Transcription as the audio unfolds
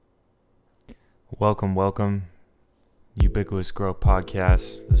Welcome, Ubiquitous Growth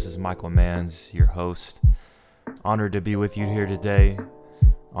Podcast. This is Michael Manns, your host. Honored to be with you here today.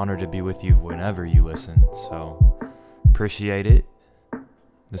 Honored to be with you whenever you listen. So, appreciate it.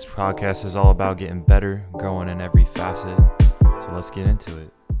 This podcast is all about getting better, growing in every facet. So, let's get into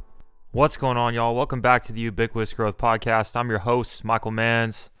it. What's going on, y'all? Welcome back to the Ubiquitous Growth Podcast. I'm your host, Michael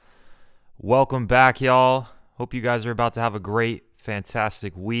Manns. Welcome back, y'all. Hope you guys are about to have a great,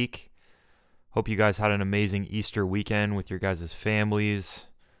 fantastic week. Hope you guys had an amazing Easter weekend with your guys' families,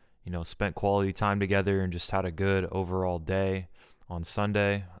 spent quality time together and just had a good overall day on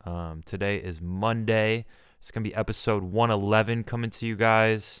Sunday. Today is Monday. It's going to be episode 111 coming to you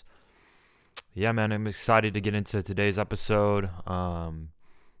guys. Yeah, man, I'm excited to get into today's episode. Coming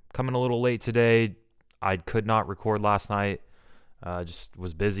a little late today. I could not record last night. Just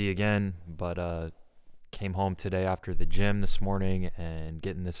was busy again, but came home today after the gym this morning and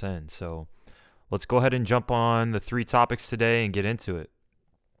getting this in. So let's go ahead and jump on the 3 topics today and get into it.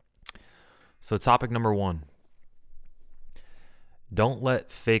 So topic number 1. Don't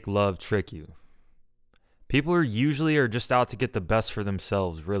let fake love trick you. People are usually just out to get the best for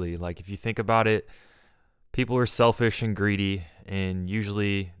themselves, really. Like if you think about it, people are selfish and greedy, and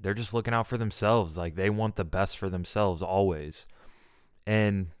usually they're just looking out for themselves. Like they want the best for themselves always.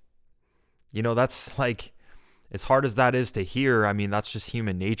 And, that's like, as hard as that is to hear, I mean, that's just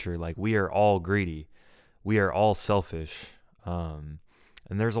human nature. Like, we are all greedy. We are all selfish. And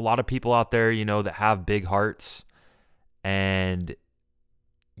there's a lot of people out there, that have big hearts, and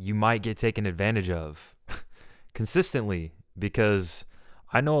you might get taken advantage of consistently, because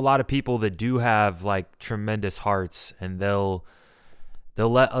I know a lot of people that do have, like, tremendous hearts, and they'll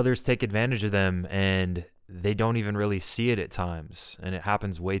let others take advantage of them, and they don't even really see it at times, and it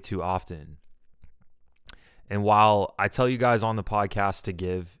happens way too often. And while I tell you guys on the podcast to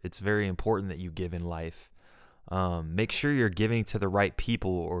give, it's very important that you give in life. Make sure you're giving to the right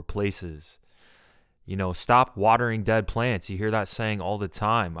people or places. Stop watering dead plants. You hear that saying all the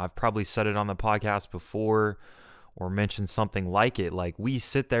time. I've probably said it on the podcast before or mentioned something like it. Like we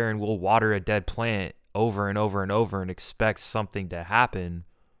sit there and we'll water a dead plant over and over and over and expect something to happen,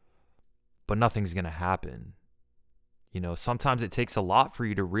 but nothing's going to happen. Sometimes it takes a lot for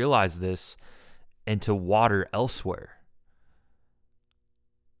you to realize this and to water elsewhere.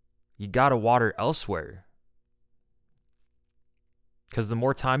 You got to water elsewhere. Because the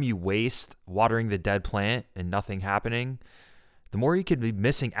more time you waste watering the dead plant and nothing happening, the more you could be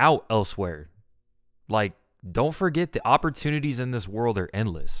missing out elsewhere. Like, don't forget the opportunities in this world are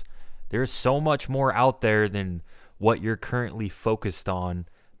endless. There's so much more out there than what you're currently focused on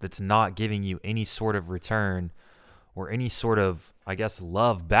that's not giving you any sort of return or any sort of,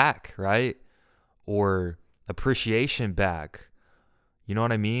 love back, right? Or appreciation back. You know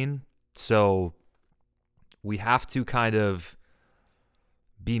what I mean? So we have to kind of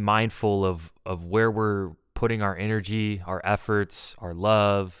be mindful of where we're putting our energy, our efforts, our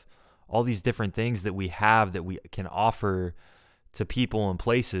love, all these different things that we have that we can offer to people and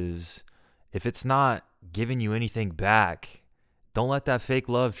places. If it's not giving you anything back, don't let that fake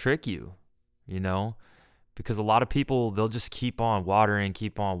love trick you, because a lot of people, they'll just keep on watering.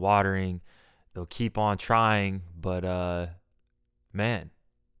 They'll keep on trying, but man,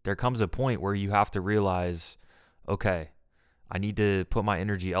 there comes a point where you have to realize, okay, I need to put my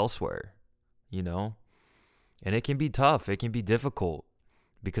energy elsewhere, and it can be tough. It can be difficult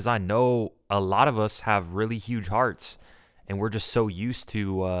because I know a lot of us have really huge hearts, and we're just so used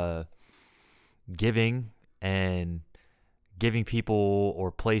to giving people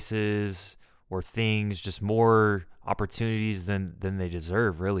or places or things just more opportunities than they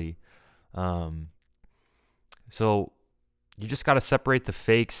deserve, really. So you just got to separate the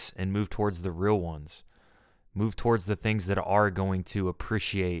fakes and move towards the real ones. Move towards the things that are going to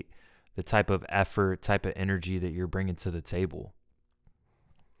appreciate the type of effort, type of energy that you're bringing to the table.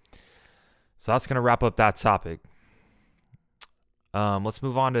 So that's going to wrap up that topic. Let's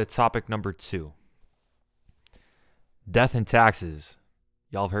move on to topic number 2. Death and taxes.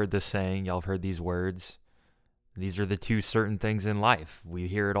 Y'all have heard this saying. Y'all have heard these words. These are the 2 certain things in life. We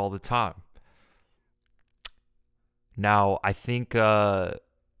hear it all the time. Now, I think a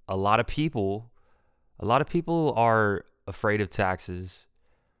lot of people are afraid of taxes,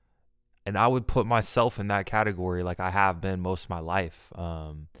 and I would put myself in that category, like I have been most of my life,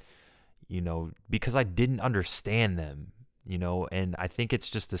 because I didn't understand them, and I think it's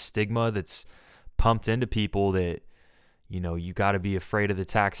just a stigma that's pumped into people that, you got to be afraid of the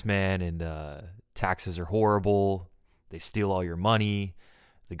tax man, and taxes are horrible. They steal all your money.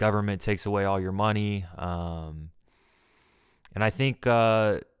 The government takes away all your money. And I think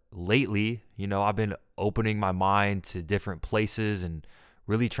lately, I've been opening my mind to different places and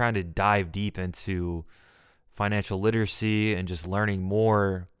really trying to dive deep into financial literacy and just learning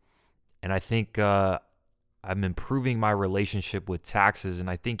more. And I think I'm improving my relationship with taxes, and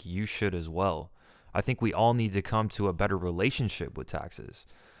I think you should as well. I think we all need to come to a better relationship with taxes.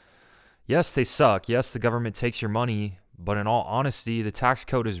 Yes, they suck. Yes, the government takes your money, but in all honesty, the tax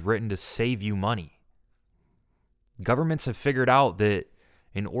code is written to save you money. Governments have figured out that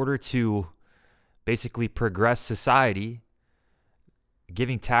in order to basically progress society,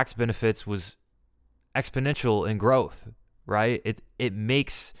 giving tax benefits was exponential in growth, right? It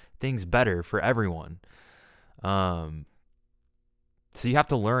makes things better for everyone. So you have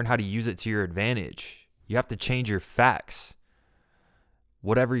to learn how to use it to your advantage. You have to change your facts.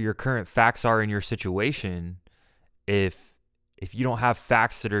 Whatever your current facts are in your situation, if you don't have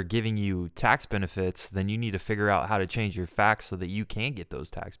facts that are giving you tax benefits, then you need to figure out how to change your facts so that you can get those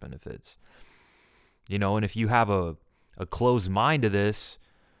tax benefits. And if you have a closed mind to this,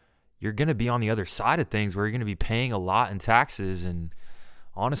 you're going to be on the other side of things where you're going to be paying a lot in taxes. And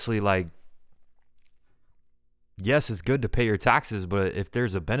honestly, yes, it's good to pay your taxes, but if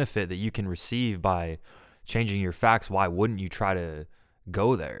there's a benefit that you can receive by changing your facts, why wouldn't you try to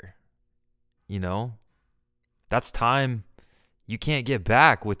go there? That's time you can't get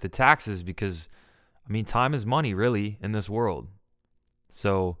back with the taxes because, time is money really in this world.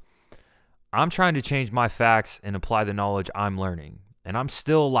 So I'm trying to change my facts and apply the knowledge I'm learning. And I'm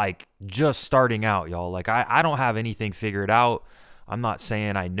still just starting out, y'all. I don't have anything figured out. I'm not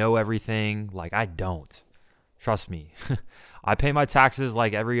saying I know everything. I don't. Trust me. I pay my taxes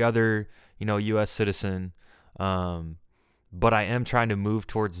like every other, U.S. citizen. But I am trying to move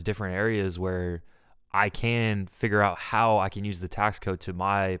towards different areas where I can figure out how I can use the tax code to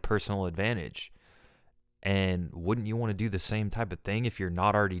my personal advantage. And wouldn't you want to do the same type of thing if you're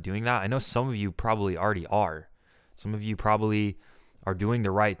not already doing that? I know some of you probably already are. Some of you probably are doing the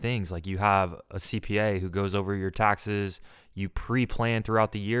right things. Like you have a CPA who goes over your taxes. You pre-plan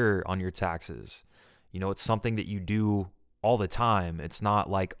throughout the year on your taxes. It's something that you do all the time. It's not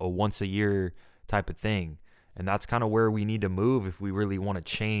like a once a year type of thing. And that's kind of where we need to move if we really want to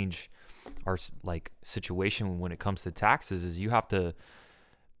change our situation when it comes to taxes. Is you have to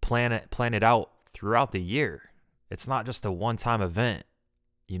plan it out throughout the year. It's not just a one-time event,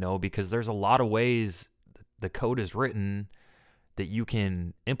 because there's a lot of ways the code is written that you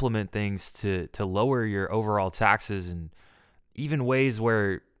can implement things to lower your overall taxes, and even ways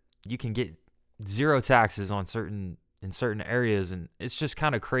where you can get zero taxes in certain areas. And it's just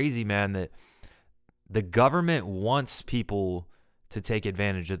kind of crazy, man, that the government wants people to take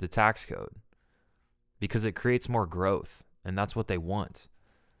advantage of the tax code because it creates more growth, and that's what they want.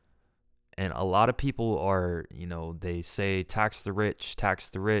 And a lot of people are, they say tax the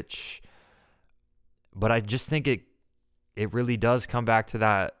rich, but I just think it really does come back to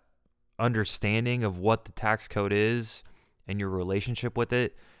that understanding of what the tax code is and your relationship with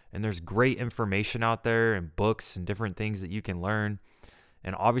it. And there's great information out there and books and different things that you can learn.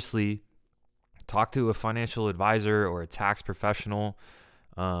 And obviously, talk to a financial advisor or a tax professional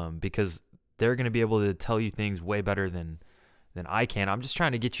because they're going to be able to tell you things way better than I can. I'm just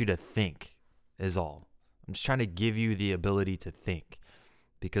trying to get you to think is all. I'm just trying to give you the ability to think,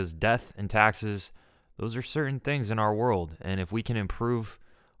 because death and taxes, those are certain things in our world. And if we can improve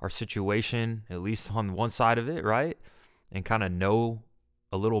our situation, at least on one side of it, right, and kind of know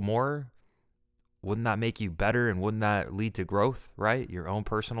a little more, wouldn't that make you better, and wouldn't that lead to growth, right? Your own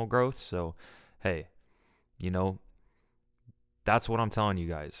personal growth. So, hey, that's what I'm telling you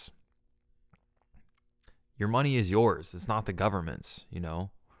guys. Your money is yours. It's not the government's,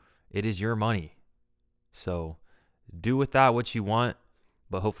 It is your money. So do with that what you want,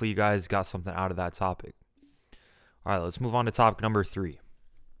 but hopefully you guys got something out of that topic. All right, let's move on to topic number 3.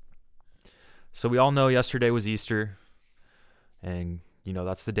 So we all know yesterday was Easter, and,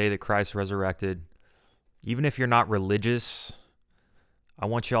 that's the day that Christ resurrected. Even if you're not religious, I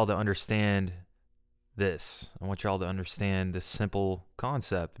want y'all to understand this. I want y'all to understand this simple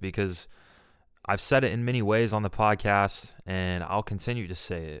concept, because I've said it in many ways on the podcast, and I'll continue to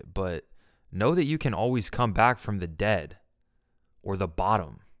say it, but know that you can always come back from the dead, or the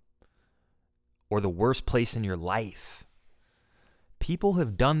bottom, or the worst place in your life. People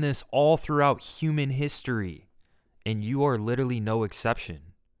have done this all throughout human history, and you are literally no exception.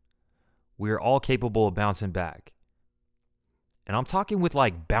 We are all capable of bouncing back. And I'm talking with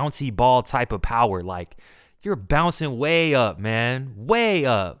bouncy ball type of power. You're bouncing way up, man. Way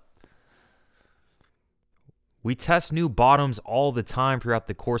up. We test new bottoms all the time throughout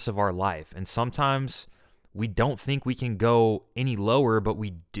the course of our life. And sometimes We don't think we can go any lower, but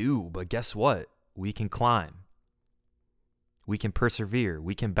we do. But guess what? We can climb. We can persevere.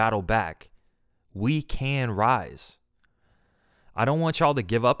 We can battle back. We can rise. I don't want y'all to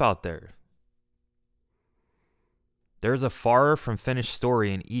give up out there. There's a far from finished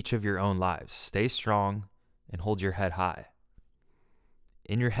story in each of your own lives. Stay strong and hold your head high.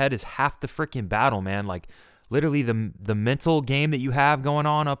 In your head is half the freaking battle, man. Like literally the mental game that you have going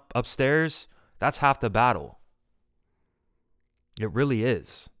on upstairs, that's half the battle. It really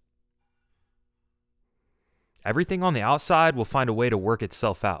is. Everything on the outside will find a way to work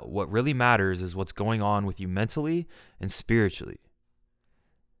itself out. What really matters is what's going on with you mentally and spiritually.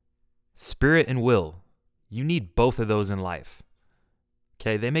 Spirit and will. You need both of those in life.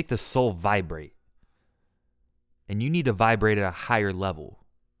 Okay, they make the soul vibrate. And you need to vibrate at a higher level.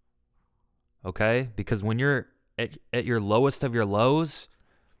 Okay? Because when you're at your lowest of your lows,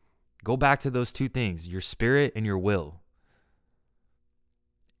 go back to those two things, your spirit and your will.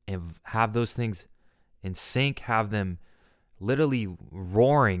 And have those things in sync, have them literally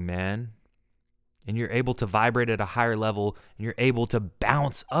roaring, man. And you're able to vibrate at a higher level, and you're able to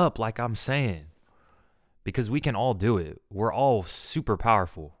bounce up, like I'm saying. Because we can all do it. We're all super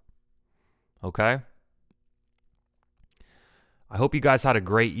powerful. Okay? I hope you guys had a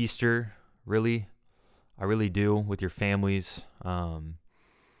great Easter, really. I really do, with your families. And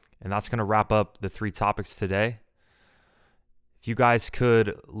that's going to wrap up the 3 topics today. If you guys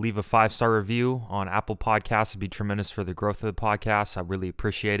could leave a 5-star review on Apple Podcasts, it'd be tremendous for the growth of the podcast. I really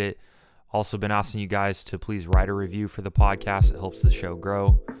appreciate it. Also been asking you guys to please write a review for the podcast. It helps the show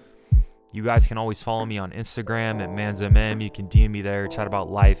grow. You guys can always follow me on Instagram at MansMM. You can DM me there, chat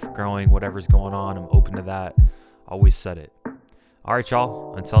about life, growing, whatever's going on. I'm open to that. Always said it. All right,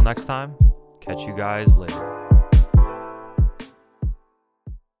 y'all. Until next time, catch you guys later.